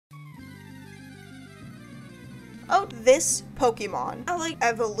Oh, this Pokemon. I like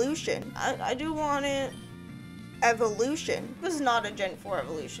evolution. I do want it. Evolution. This is not a Gen 4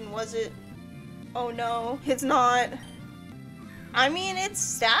 evolution, was it? Oh no, it's not. I mean,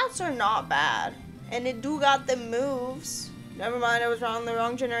 its stats are not bad. And it do got the moves. Never mind, I was wrong, the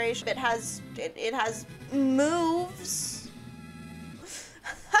wrong generation. It has moves.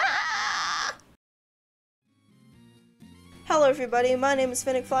 Hello everybody, my name is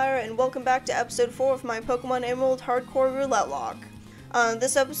Finnick Flyer, and welcome back to episode 4 of my Pokemon Emerald Hardcore Roulettelocke.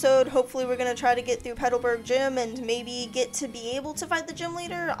 This episode, hopefully we're gonna try to get through Petalburg Gym and maybe get to be able to fight the gym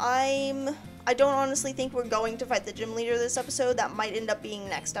leader. I don't honestly think we're going to fight the gym leader this episode. That might end up being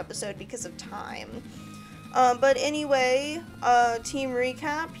next episode because of time. But anyway, team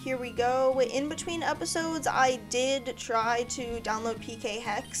recap, here we go. In between episodes, I did try to download PK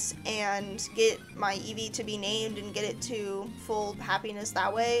Hex and get my Eevee to be named and get it to full happiness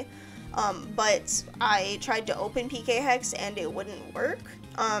that way. But I tried to open PK Hex and it wouldn't work.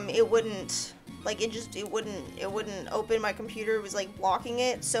 It wouldn't open. My computer was like blocking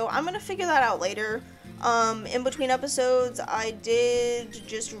it, so I'm gonna figure that out later. In between episodes, I did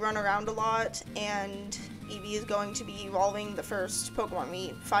just run around a lot, and Eevee is going to be evolving the first Pokemon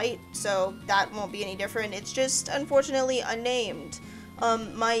we fight, so that won't be any different. It's just unfortunately unnamed.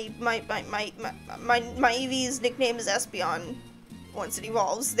 My Eevee's nickname is Espeon once it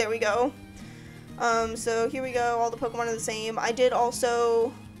evolves. There we go. So here we go. All the Pokemon are the same. I did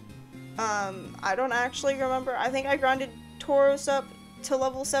also, I don't actually remember. I think I grounded Tauros up to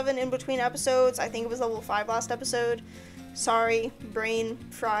level 7 in between episodes. I think it was level 5 last episode. Sorry, brain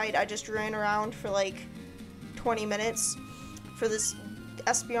fried. I just ran around for like 20 minutes for this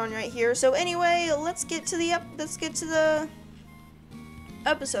Espeon right here. So anyway, let's get to the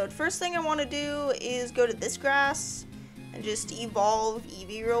episode. First thing I want to do is go to this grass and just evolve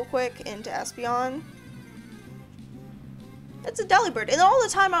Eevee real quick into Espeon. It's a Delibird. And all the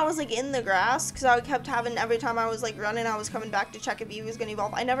time I was like in the grass, because I kept having, every time I was like running, I was coming back to check if Eevee was going to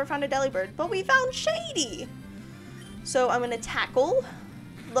evolve. I never found a Delibird, but we found Shady. So I'm going to tackle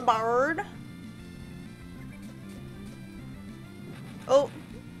the bird. Oh,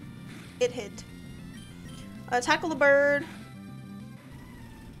 it hit. Tackle the bird.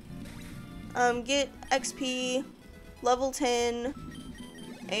 Get XP, level 10,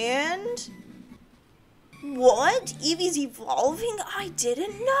 and what? Eevee's evolving? I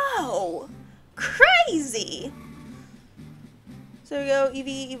didn't know. Crazy. So there we go,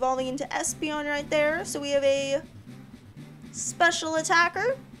 Eevee evolving into Espeon right there. So we have a special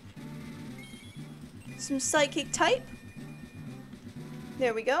attacker, some psychic type.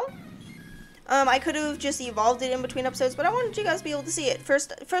 There we go. I could have just evolved it in between episodes, but I wanted you guys to be able to see it.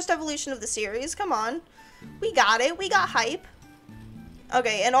 First evolution of the series. Come on. We got it. We got hype.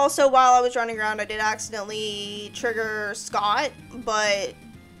 Okay, and also while I was running around, I did accidentally trigger Scott, but,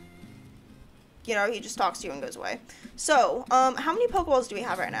 you know, he just talks to you and goes away. So, how many Pokeballs do we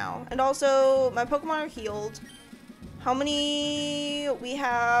have right now? And also, my Pokemon are healed. How many? We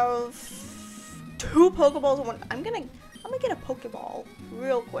have 2 Pokeballs and 1. I'm gonna get a Pokeball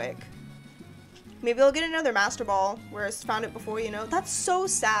real quick. Maybe I'll get another Master Ball, whereas found it before, you know. That's so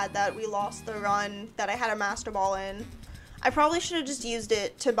sad that we lost the run that I had a Master Ball in. I probably should have just used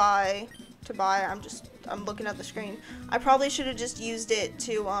it to buy, I'm looking at the screen. I probably should have just used it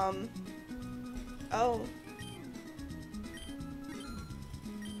to, oh.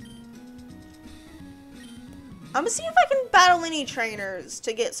 I'm gonna see if I can battle any trainers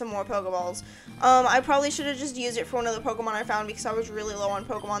to get some more Pokeballs. I probably should have just used it for one of the Pokemon I found because I was really low on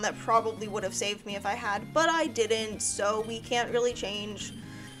Pokemon. That probably would have saved me if I had, but I didn't, so we can't really change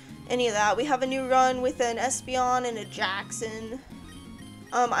any of that. We have a new run with an Espeon and a Jackson.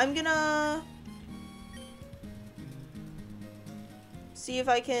 I'm gonna see if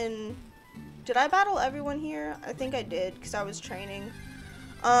I can... Did I battle everyone here? I think I did, because I was training.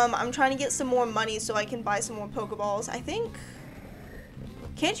 I'm trying to get some more money so I can buy some more Pokeballs. I think...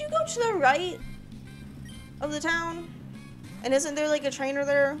 Can't you go to the right of the town? And isn't there like a trainer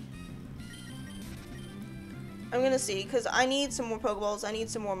there? I'm gonna see, because I need some more Pokeballs. I need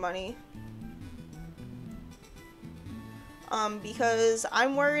some more money. Because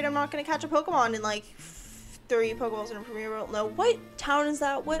I'm worried I'm not gonna catch a Pokemon in like 3 Pokeballs in a Premier World. No, what town is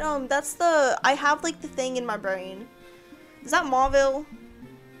that? What, that's the... I have like the thing in my brain. Is that Mauville?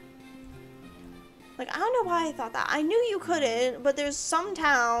 Like, I don't know why I thought that. I knew you couldn't, but there's some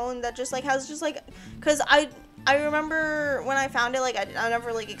town that just, like, has just, like... Because I remember when I found it, like, I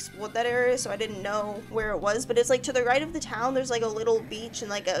never, like, explored that area, so I didn't know where it was. But it's, like, to the right of the town, there's, like, a little beach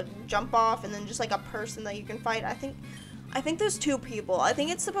and, like, a jump off, and then just, like, a person that you can fight. I think there's 2 people. I think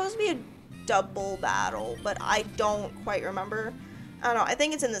it's supposed to be double battle, but I don't quite remember. I don't know, I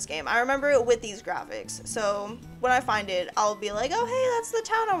think it's in this game. I remember it with these graphics, so when I find it, I'll be like, oh hey, that's the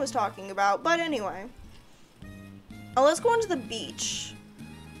town I was talking about. But anyway, let's go onto the beach.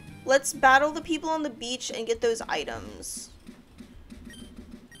 Let's battle the people on the beach and get those items.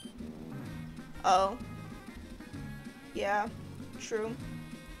 Oh. Yeah, true.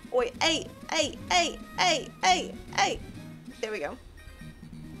 Wait, hey. There we go.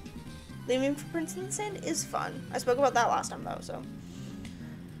 Leaving footprints in the sand is fun. I spoke about that last time though, so.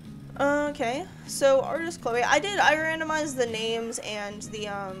 Okay, so artist Chloe. I randomized the names and the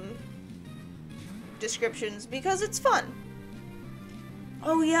descriptions because it's fun.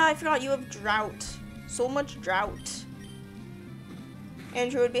 Oh yeah, I forgot you have drought. So much drought.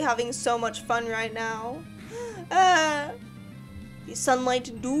 Andrew would be having so much fun right now. The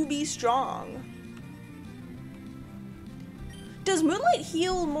sunlight do be strong. Does moonlight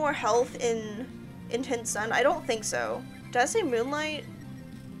heal more health in intense sun? I don't think so. Did I say moonlight?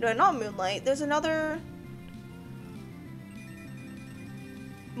 No, not moonlight. There's another...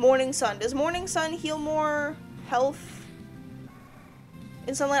 morning sun. Does morning sun heal more health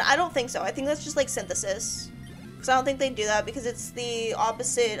in sunlight? I don't think so. I think that's just like synthesis. Because I don't think they do that because it's the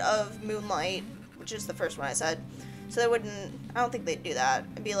opposite of moonlight, which is the first one I said. So they wouldn't... I don't think they'd do that.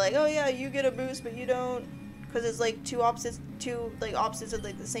 And be like, oh yeah, you get a boost, but you don't. Because it's like two opposites of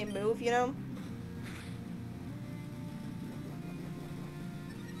like the same move, you know?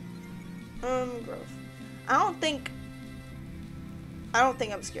 Growth. I don't think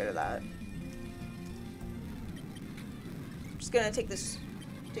I'm scared of that. I'm just gonna take this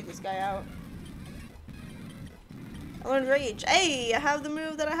guy out. I learned Rage. Hey, I have the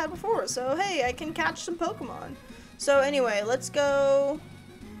move that I had before, so hey, I can catch some Pokemon. So anyway, let's go.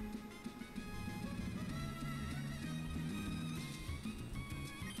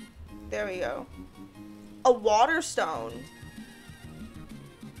 There we go. A water stone.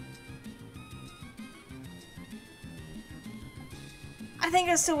 I think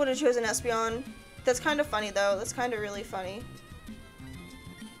I still would have chosen Espeon. That's kind of funny though. That's kind of really funny.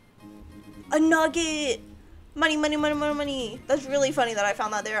 A nugget! Money, money, money, money, money. That's really funny that I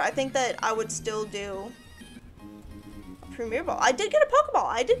found that there. I think that I would still do a Premier Ball. I did get a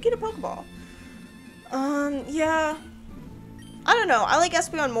Pokeball. Yeah. I don't know. I like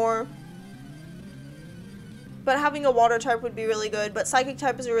Espeon more. But having a water type would be really good. But Psychic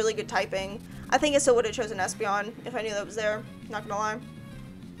type is a really good typing. I think I still would have chosen Espeon if I knew that was there. Not gonna lie.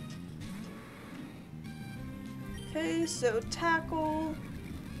 Okay, so Tackle.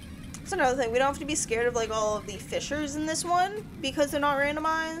 That's another thing. We don't have to be scared of like all of the fissures in this one because they're not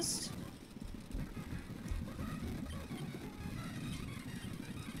randomized.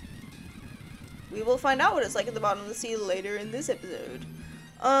 We will find out what it's like at the bottom of the sea later in this episode.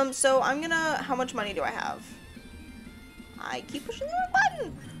 So I'm gonna... How much money do I have? I keep pushing the wrong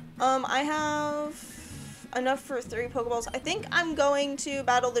button! I have enough for 3 Pokeballs. I think I'm going to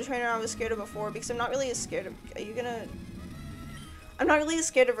battle the trainer I was scared of before because I'm not really as scared of... Are you gonna... I'm not really as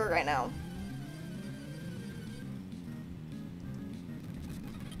scared of her right now.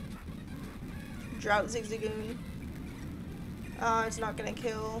 Drought Zigzagoon. It's not gonna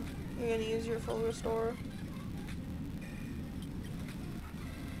kill. You're gonna use your full restore.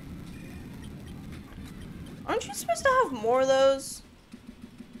 Aren't you supposed to have more of those?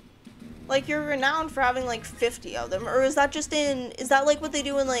 Like, you're renowned for having like 50 of them, or is that just in... Is that like what they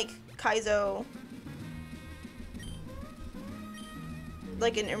do in like Kaizo?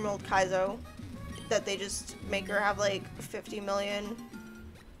 Like in Emerald Kaizo, that they just make her have like 50 million.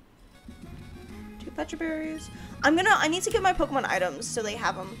 2 Petra Berries. I need to get my Pokemon items so they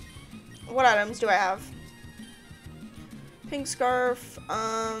have them. What items do I have? Pink Scarf.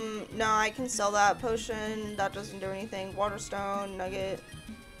 No, I can sell that. Potion. That doesn't do anything. Waterstone. Nugget.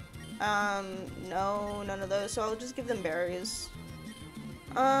 No, none of those. So I'll just give them berries.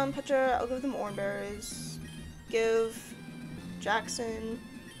 Petra, I'll give them orange berries. Give Jackson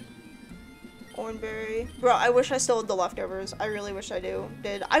Oranberry. Bro, I wish I still had the leftovers. I really wish I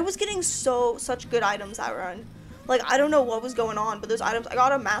did. I was getting such good items that run. Like, I don't know what was going on, but those items, I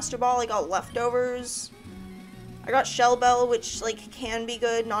got a Master Ball, I got leftovers. I got Shell Bell, which, like, can be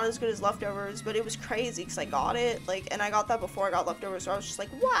good, not as good as leftovers, but it was crazy because I got it, like, and I got that before I got leftovers, so I was just like,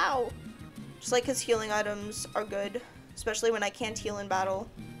 wow. Just like, because healing items are good, especially when I can't heal in battle.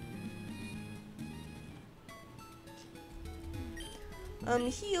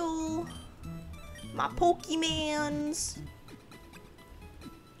 Heal my Pokemons.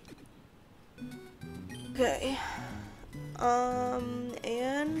 Okay.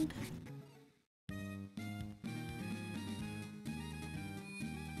 And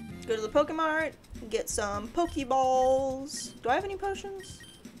Go to the Pokemart, get some Pokeballs. Do I have any potions?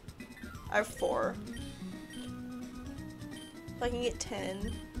 I have 4. If I can get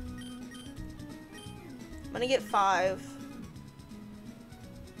 10. I'm gonna get 5.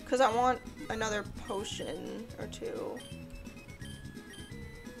 Because I want another potion or 2.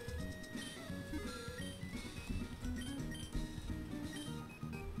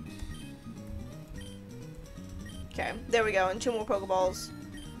 Okay, there we go, and 2 more Pokeballs.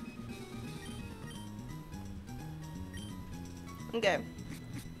 Okay.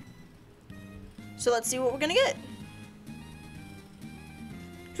 So let's see what we're gonna get.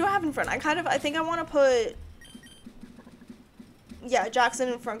 What do I have in front? I think I want to put, yeah, Jackson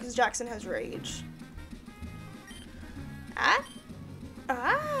in front because Jackson has rage. Ah?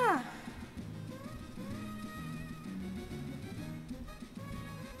 Ah!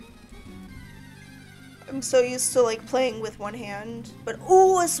 I'm so used to like playing with one hand, but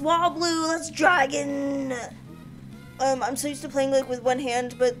ooh, a Swablu, that's dragon. I'm so used to playing like with one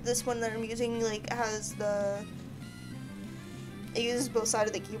hand, but this one that I'm using like has it uses both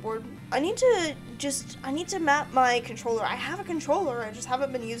sides of the keyboard. I need to map my controller. I have a controller, I just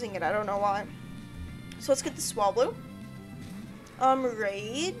haven't been using it. I don't know why. So let's get the Swablu.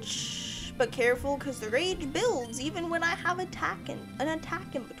 Rage, but careful because the rage builds even when I have an attack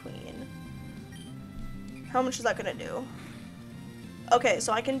in between. How much is that gonna do? Okay,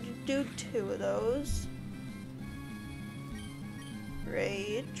 so I can do 2 of those.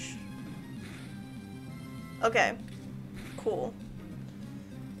 Rage. Okay. Cool.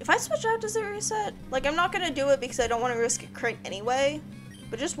 If I switch out, does it reset? Like, I'm not gonna do it because I don't want to risk a crit anyway.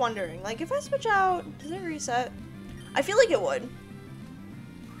 But just wondering, like, if I switch out, does it reset? I feel like it would.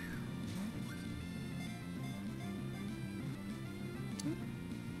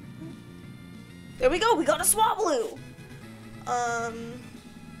 There we go, we got a Swablu!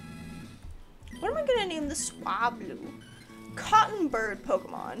 What am I gonna name the Swablu? Cotton bird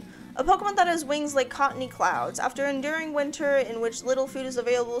Pokemon. A Pokemon that has wings like cottony clouds. After enduring winter in which little food is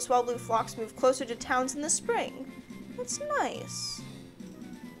available, Swablu flocks move closer to towns in the spring. That's nice.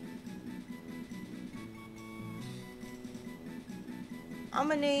 I'm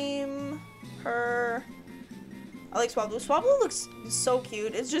gonna name her... I like Swablu. Swablu looks so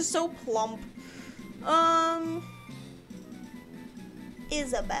cute. It's just so plump.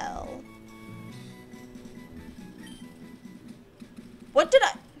 Isabelle. What did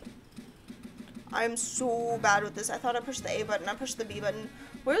I'm so bad with this. I thought I pushed the A button. I pushed the B button.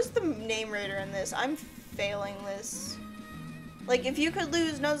 Where's the name rater in this? I'm failing this. Like, if you could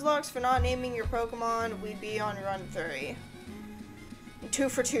lose Nuzlockes for not naming your Pokemon, we'd be on run 3. 2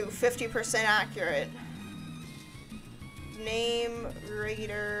 for 2, 50% accurate. Name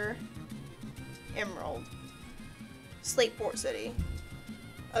rater Emerald. Slateport City.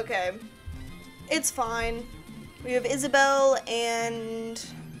 Okay. It's fine. We have Isabelle and...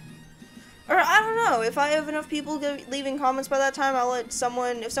 Or, I don't know, if I have enough people leaving comments by that time, I'll let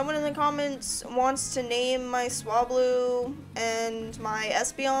someone... If someone in the comments wants to name my Swablu and my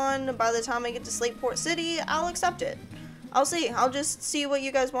Espeon by the time I get to Slateport City, I'll accept it. I'll see. I'll just see what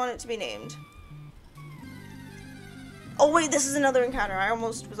you guys want it to be named. Oh, wait, this is another encounter. I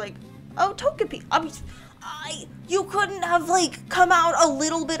almost was like, oh, Togepi. You couldn't have, like, come out a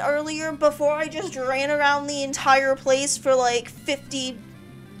little bit earlier before I just ran around the entire place for, like, 50...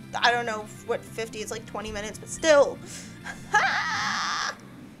 I don't know what 50, it's like 20 minutes, but still.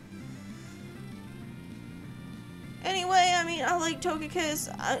 Anyway, I mean, I like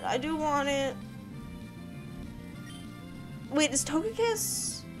Togekiss. I do want it. Wait, is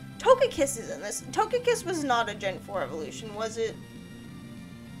Togekiss? Togekiss is in this. Togekiss was not a Gen 4 evolution, was it?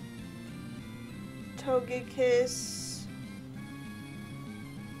 Togekiss.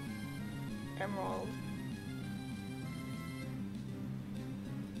 Emerald.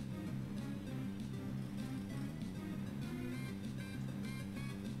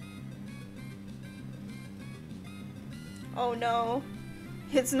 Oh no,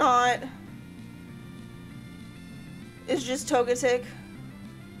 it's not. It's just Togetic.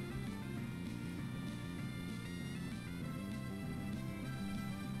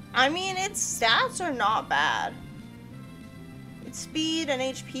 I mean, its stats are not bad. Its speed and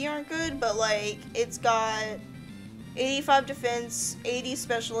HP aren't good, but like, it's got 85 defense, 80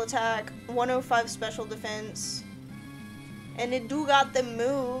 special attack, 105 special defense, and it do got the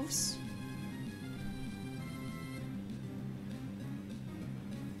moves.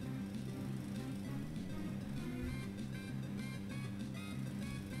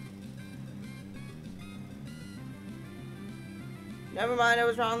 Never mind, I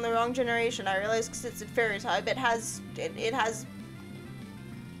was wrong. The wrong generation. I realized because it's a fairy type. It has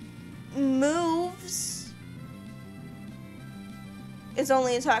moves, its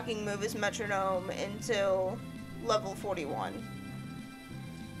only attacking move is Metronome until level 41.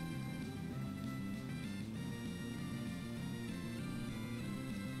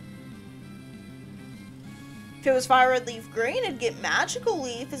 If it was Fire Red Leaf Green, it'd get Magical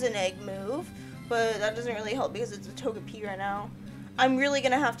Leaf as an egg move, but that doesn't really help because it's a Togepi right now. I'm really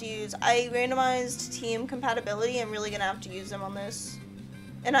gonna have to use, I randomized team compatibility, I'm really gonna have to use them on this.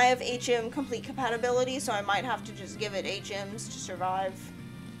 And I have HM complete compatibility, so I might have to just give it HMs to survive.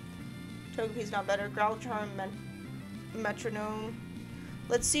 Togepi's not better. Growl Charm, Metronome.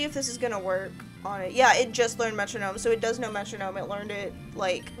 Let's see if this is gonna work on it. Yeah, it just learned Metronome, so it does know Metronome. It learned it,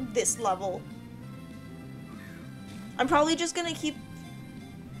 like, this level. I'm probably just gonna keep...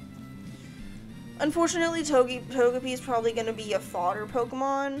 Unfortunately, Togepi is probably gonna be a fodder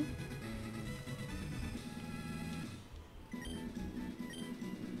Pokemon.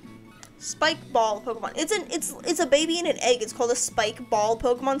 Spike Ball Pokemon. It's a baby in an egg. It's called a Spike Ball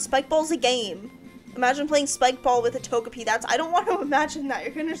Pokemon. Spike Ball's a game. Imagine playing Spike Ball with a Togepi. I don't want to imagine that.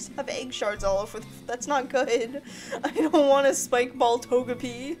 You're gonna just have egg shards all over. That's not good. I don't want a Spike Ball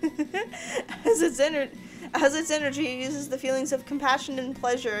Togepi. As its energy, it uses the feelings of compassion and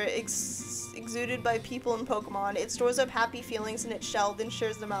pleasure exuded by people and Pokemon. It stores up happy feelings in its shell, then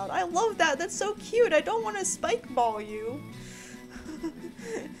shares them out. I love that. That's so cute. I don't want to Spike Ball you.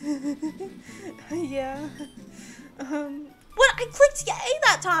 Yeah. What? I clicked A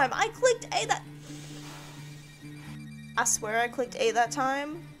that time. I clicked A that... I swear I clicked A that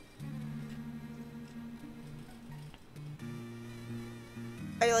time.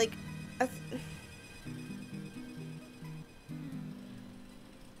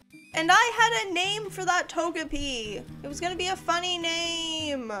 And I had a name for that Togepi. It was gonna be a funny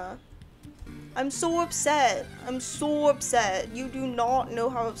name. I'm so upset. I'm so upset. You do not know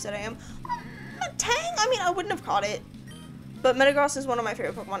how upset I am. Tang? I mean, I wouldn't have caught it. But Metagross is one of my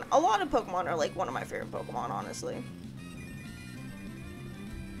favorite Pokemon. A lot of Pokemon are like one of my favorite Pokemon, honestly.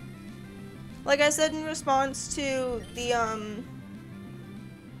 Like I said in response to the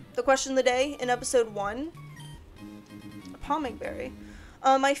question of the day in episode 1, Pomegberry.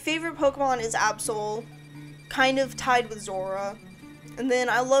 My favorite Pokemon is Absol, kind of tied with Zora. And then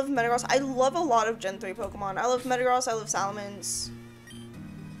I love Metagross. I love a lot of Gen 3 Pokemon. I love Metagross, I love Salamence.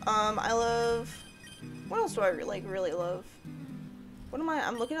 I love... What else do I really love?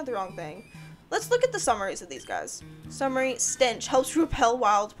 I'm looking at the wrong thing. Let's look at the summaries of these guys. Summary, Stench helps repel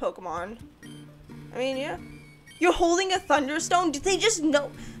wild Pokemon. I mean, yeah. You're holding a Thunderstone? Did they just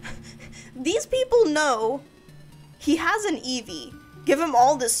know? These people know he has an Eevee. Give him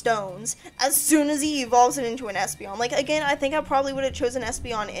all the stones as soon as he evolves it into an Espeon. Like, again, I think I probably would have chosen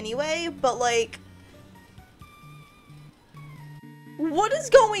Espeon anyway, but, like... What is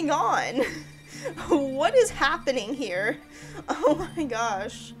going on? What is happening here? Oh my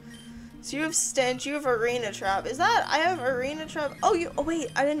gosh. So you have Stench, you have Arena Trap. Is that... I have Arena Trap... Oh, wait,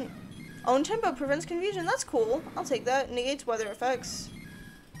 I didn't... Own Tempo prevents confusion. That's cool. I'll take that. Negates weather effects.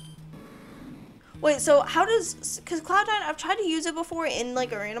 Wait, so how does... Because Cloud9, I've tried to use it before in,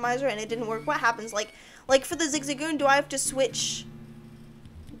 like, a randomizer, and it didn't work. What happens? Like for the Zigzagoon, do I have to switch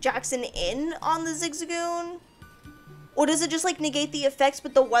Jackson in on the Zigzagoon? Or does it just, like, negate the effects,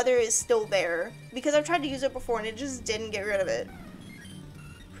 but the weather is still there? Because I've tried to use it before, and it just didn't get rid of it.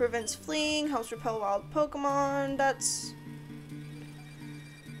 Prevents fleeing, helps repel wild Pokemon. That's...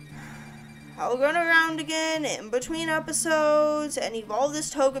 I'll run around again in between episodes and evolve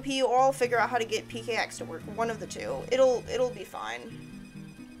this Togepi, or I'll figure out how to get PKX to work. One of the two. It'll be fine.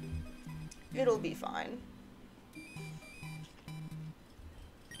 It'll be fine.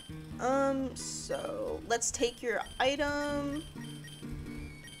 So let's take your item.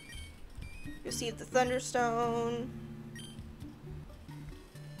 Receive the Thunderstone.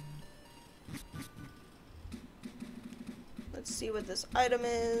 Let's see what this item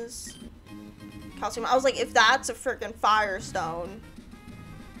is. Calcium. I was like, if that's a freaking Firestone,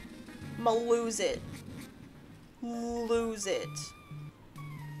 I'ma lose it. Lose it.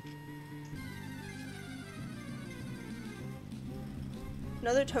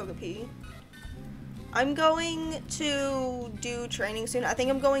 Another Togepi. I'm going to do training soon. I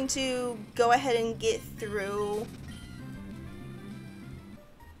think I'm going to go ahead and get through...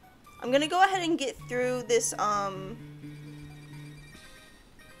 I'm gonna go ahead and get through this,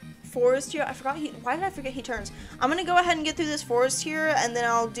 forest here. I forgot why did I forget he turns? I'm gonna go ahead and get through this forest here, and then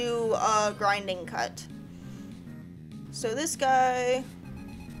I'll do a grinding cut. So this guy,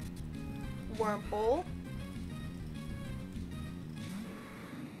 Wurmple.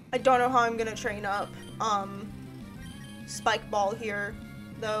 I don't know how I'm gonna train up Spike Ball here,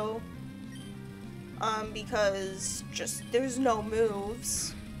 though. because just there's no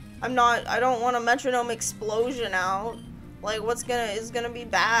moves. I don't want a metronome explosion out. Like, is gonna be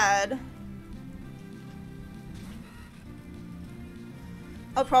bad.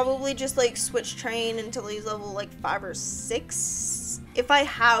 I'll probably just, like, switch train until he's level, like, 5 or 6. If I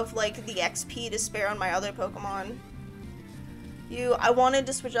have, like, the XP to spare on my other Pokemon. I wanted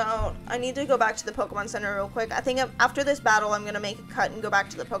to switch out. I need to go back to the Pokemon Center real quick. I think after this battle, I'm gonna make a cut and go back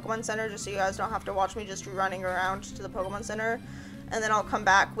to the Pokemon Center just so you guys don't have to watch me just running around to the Pokemon Center. And then I'll come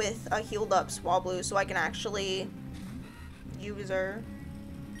back with a healed up Swablu so I can actually use her.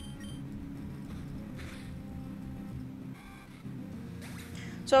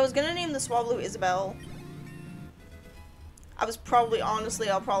 So I was gonna name the Swablu Isabelle. I'll probably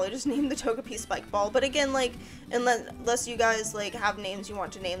just name the Togepi Spike Ball. But again, like, unless you guys, like, have names you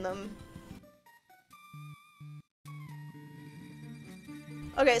want to name them.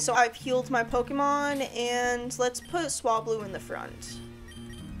 Okay, so I've healed my Pokemon, and let's put Swablu in the front.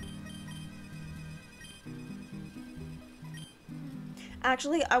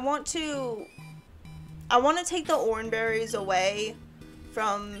 Actually, I want to take the Oranberries away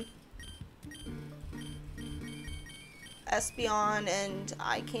from Espeon, and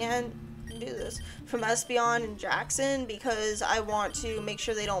I can't do this, from Espeon and Jackson, because I want to make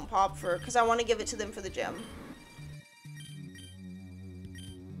sure they don't pop because I want to give it to them for the gym.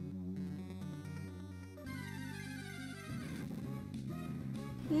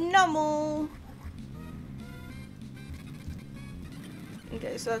 Numel.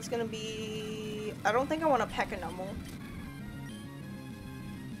 Okay, so that's gonna be, I don't think I want to peck a Numel.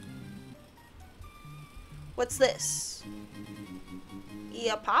 What's this?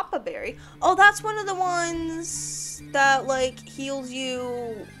 Yeah, Papa Berry. Oh, that's one of the ones that, like, heals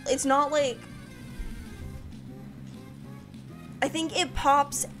you. It's not like, I think it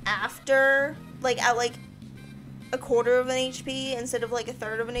pops after, like, at, like, a quarter of an HP instead of, like, a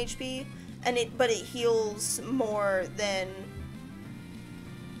third of an HP. But it heals more than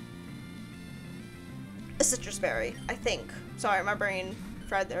a citrus berry, I think. Sorry, my brain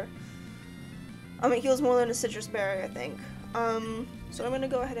fried there. It heals more than a citrus berry, I think. So I'm gonna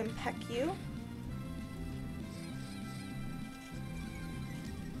go ahead and peck you.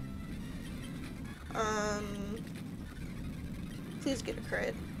 Please get a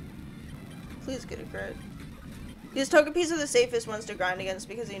crit. Please get a crit. These Togepis are the safest ones to grind against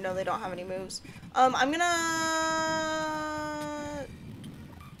because you know they don't have any moves. I'm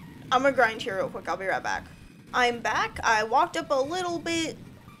gonna grind here real quick. I'll be right back. I'm back. I walked up a little bit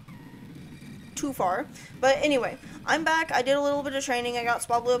too far, but anyway, I'm back. I did a little bit of training. I got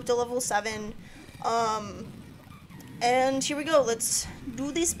Swablu up to level 7. And here we go. Let's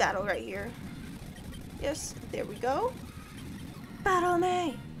do this battle right here. Yes, there we go. Battle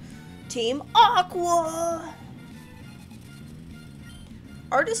me. Team Aqua.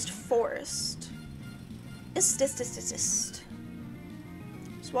 Artist Forest. Ist.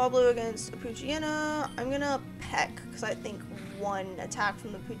 Swablu against a Poochyena. I'm gonna peck because I think one attack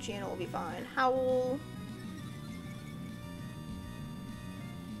from the Poochyena will be fine. Howl.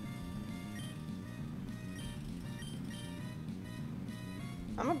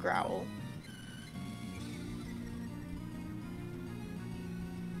 I'm a Growl.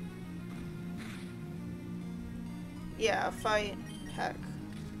 Yeah, fight. Heck.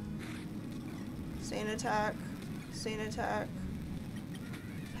 Sand attack. Sand attack.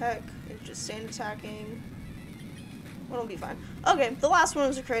 Heck. It's just sand attacking. It'll be fine. Okay, the last one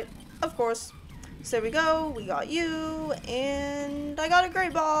was a crit, of course. So there we go. We got you, and I got a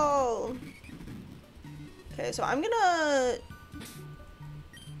Great Ball. Okay, so I'm gonna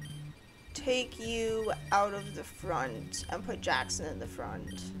take you out of the front and put Jackson in the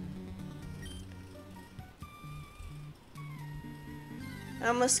front. And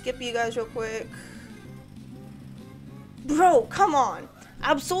I'm gonna skip you guys real quick. Bro, come on.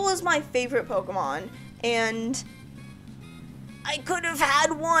 Absol is my favorite Pokemon, and I could have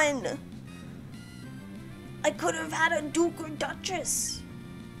had one. I could have had a Duke or Duchess.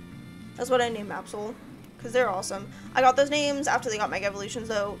 That's what I named Absol, because they're awesome. I got those names after they got Mega Evolutions,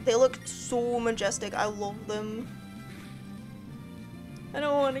 though. They look so majestic. I love them. I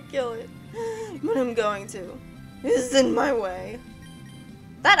don't want to kill it, but I'm going to. It's in my way.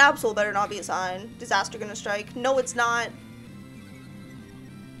 That Absol better not be a sign. Disaster gonna strike. No, it's not.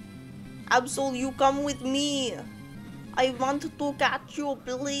 Absol, you come with me. I want to catch you,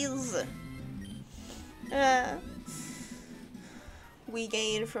 please. We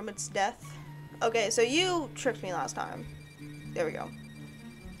gain from its death. Okay, so you tricked me last time. There we go.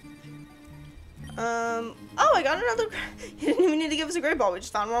 Oh, I got another. You didn't even need to give us a Great Ball. We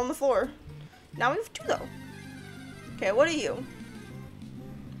just found one on the floor. Now we have 2 though. Okay, what are you?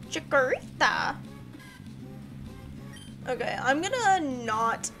 Chikorita. Okay, I'm gonna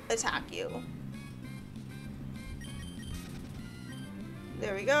not attack you.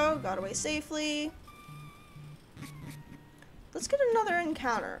 There we go, got away safely. Let's get another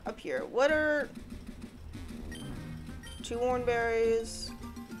encounter up here. What are 2 Warnberries?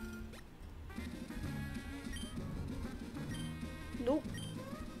 Nope.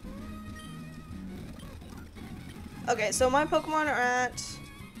 Okay, so my Pokemon are at...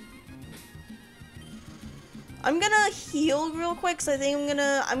 I'm gonna heal real quick, because I think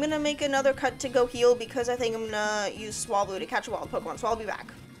I'm gonna make another cut to go heal, because I think I'm gonna use Swablu to catch a wild Pokemon, so I'll be back.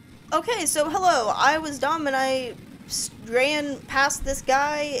 Okay, so hello, I was dumb and I ran past this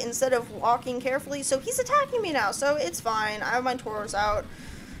guy instead of walking carefully, so he's attacking me now, so it's fine. I have my Tauros out.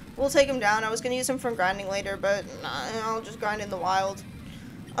 We'll take him down. I was gonna use him for grinding later, but I'll just grind in the wild.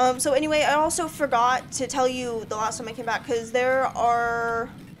 So anyway, I also forgot to tell you the last time I came back, because there are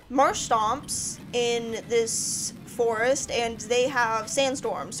marsh stomps in this forest, and they have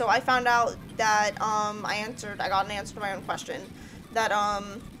sandstorms. So I found out that, I got an answer to my own question, that,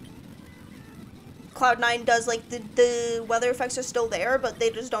 Cloud9 does, like, the weather effects are still there, but they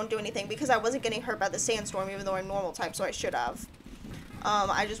just don't do anything, because I wasn't getting hurt by the sandstorm, even though I'm normal type, so I should have.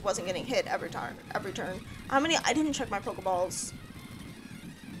 I just wasn't getting hit every turn. How many? I didn't check my Pokeballs.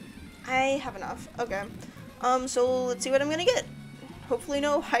 I have enough. Okay. So let's see what I'm gonna get. Hopefully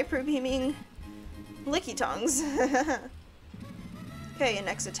no hyper beaming licky tongues. Okay,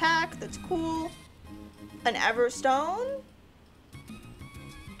 next attack. That's cool. An Everstone.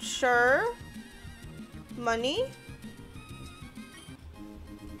 Sure. Money.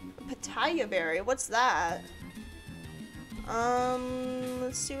 A Pitaya Berry. What's that?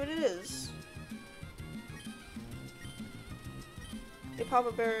 Let's see what it is. A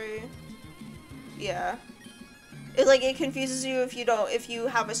Papa Berry. Yeah. It confuses you if you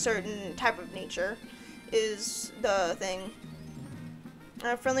have a certain type of nature, is the thing.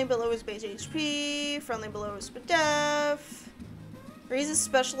 Friendly below is base HP, friendly below is def. Raises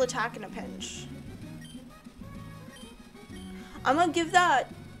special attack in a pinch. I'm gonna give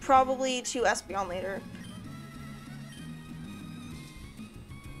that probably to Espeon later.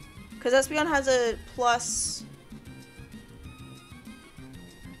 Because Espeon has a plus...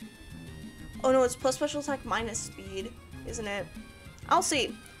 Oh no, it's plus special attack minus speed, isn't it? I'll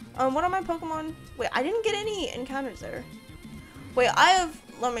see. What are my Pokemon? Wait, I didn't get any encounters there. Wait,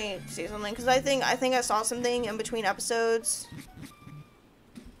 let me see something, because I think I saw something in between episodes.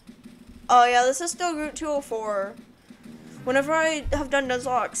 Oh yeah, this is still Route 204. Whenever I have done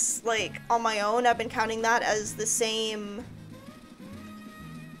Nuzlockes, like, on my own, I've been counting that as the same...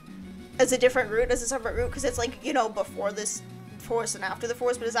 as a different route, as a separate route, because it's like, you know, before this forest and after the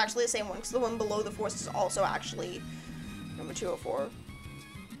forest, but it's actually the same one, because the one below the forest is also actually number 204.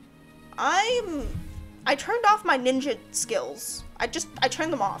 I turned off my ninja skills. I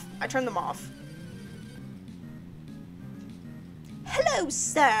turned them off. Hello,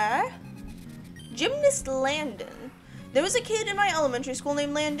 sir. Gymnast Landon. There was a kid in my elementary school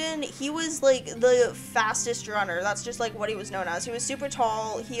named Landon. He was, like, the fastest runner. That's just, like, what he was known as. He was super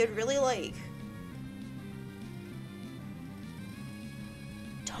tall. He had really, like,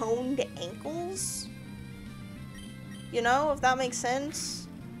 toned ankles. You know, if that makes sense.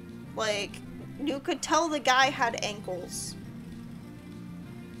 Like, you could tell the guy had ankles.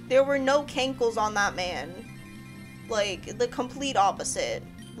 There were no cankles on that man. Like, the complete opposite.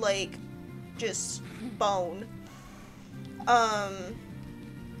 Like, just bone.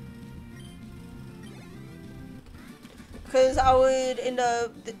 Cause I would end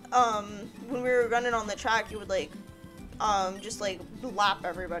up, when we were running on the track, you would, like, just, like, lap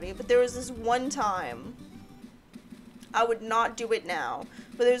everybody. But there was this one time, I would not do it now,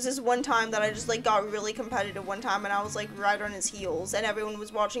 but there was this one time that I just, like, got really competitive one time, and I was, like, right on his heels, and everyone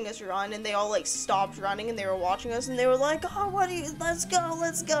was watching us run, and they all, like, stopped running, and they were watching us, and they were like, oh, let's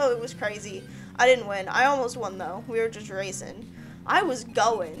go, it was crazy. I didn't win. I almost won, though. We were just racing. I was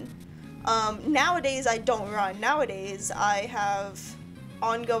going. Nowadays, I don't run. Nowadays, I have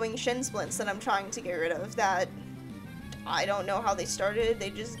ongoing shin splints that I'm trying to get rid of that I don't know how they started.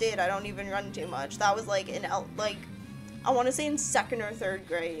 They just did. I don't even run too much. That was, like, I want to say in 2nd or 3rd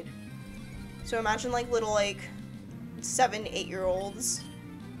grade. So imagine, like, little, like, 7, 8-year-olds.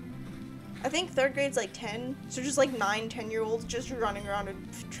 I think 3rd grade's, like, 10. So just, like, 9, 10-year-olds just running around a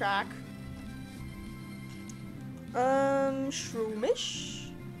track.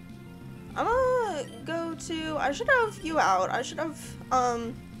 Shroomish? I'm gonna go to... I should have you out. I should have,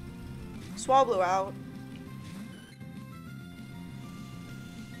 Swablu out.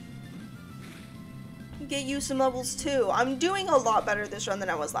 get you some levels too. I'm doing a lot better this run than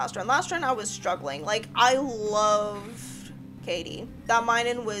I was last run. Last run I was struggling. Like, I loved Katie. That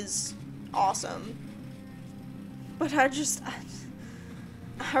mining was awesome. But I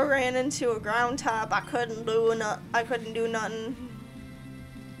ran into a ground type. I couldn't do nothing.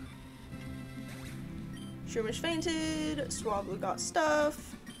 Shroomish fainted. Swablu got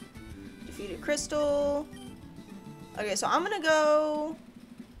stuff. Defeated Crystal. Okay, so I'm gonna go...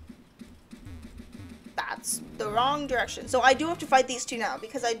 That's the wrong direction. So I do have to fight these two now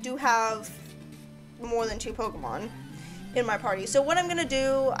because I do have more than 2 Pokemon in my party. So what I'm gonna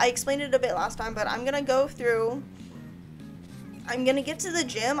do, I explained it a bit last time, but I'm gonna go through... I'm gonna get to the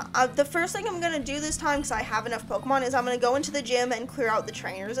gym. The first thing I'm gonna do this time, because I have enough Pokemon, is I'm gonna go into the gym and clear out the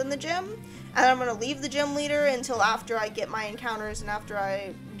trainers in the gym. And I'm gonna leave the gym leader until after I get my encounters and after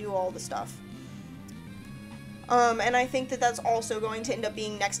I do all the stuff. And I think that that's also going to end up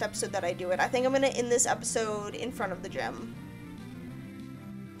being next episode that I do it. I think I'm gonna end this episode in front of the gym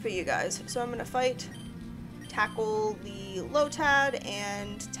for you guys. So I'm gonna fight, tackle the Lotad,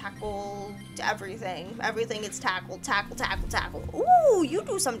 and tackle everything. Everything gets tackled. Tackle, tackle, tackle. Ooh, you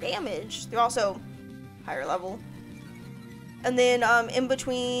do some damage. They're also higher level. And then in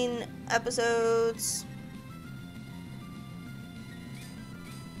between episodes,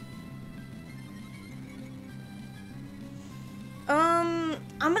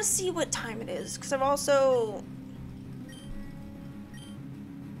 I'm gonna see what time it is, because I've also...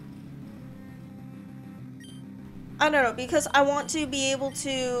 I don't know, because I want to be able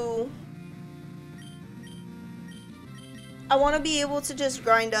to... I want to be able to just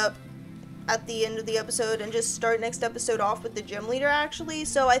grind up at the end of the episode and just start next episode off with the gym leader, actually.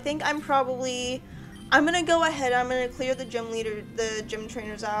 So I think I'm gonna go ahead, I'm gonna clear the gym leader, the gym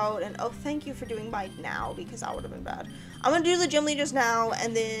trainers out, and oh, thank you for doing mine now, because that would have been bad. I'm gonna do the gym leaders now,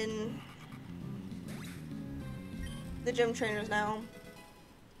 and then the gym trainers now.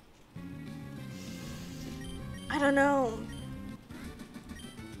 I don't know.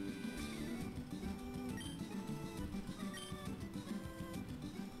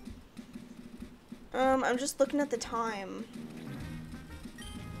 I'm just looking at the time.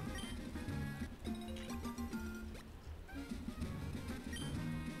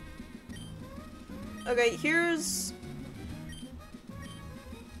 Okay, here's...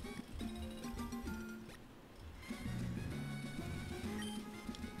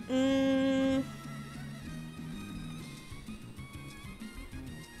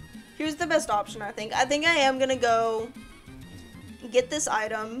 Here's the best option, I think. I think I am gonna go get this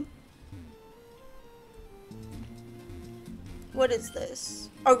item. What is this?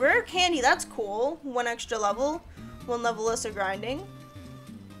 A rare candy, that's cool. 1 extra level. 1 level less of grinding.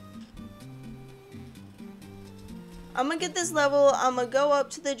 I'm gonna get this level. I'm gonna go up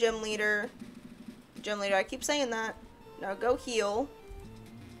to the gym leader. Gym leader, I keep saying that. Now go heal.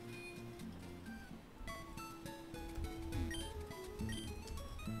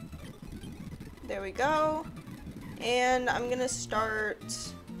 There we go. And I'm gonna start...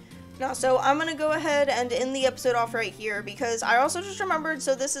 Now, so I'm gonna go ahead and end the episode off right here because I also just remembered,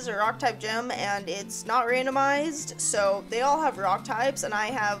 so this is a rock type gym and it's not randomized, so they all have rock types, and I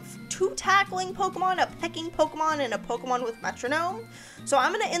have 2 tackling Pokemon, a pecking Pokemon, and a Pokemon with metronome. So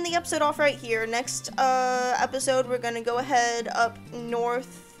I'm gonna end the episode off right here. Next episode, we're gonna go ahead up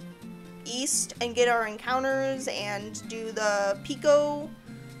northeast and get our encounters and do the Pico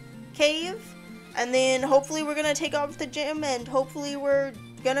cave, and then hopefully we're gonna take off the gym and hopefully we're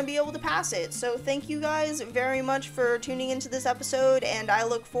gonna be able to pass it. So thank you guys very much for tuning into this episode, and I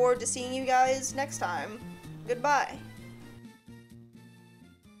look forward to seeing you guys next time. Goodbye.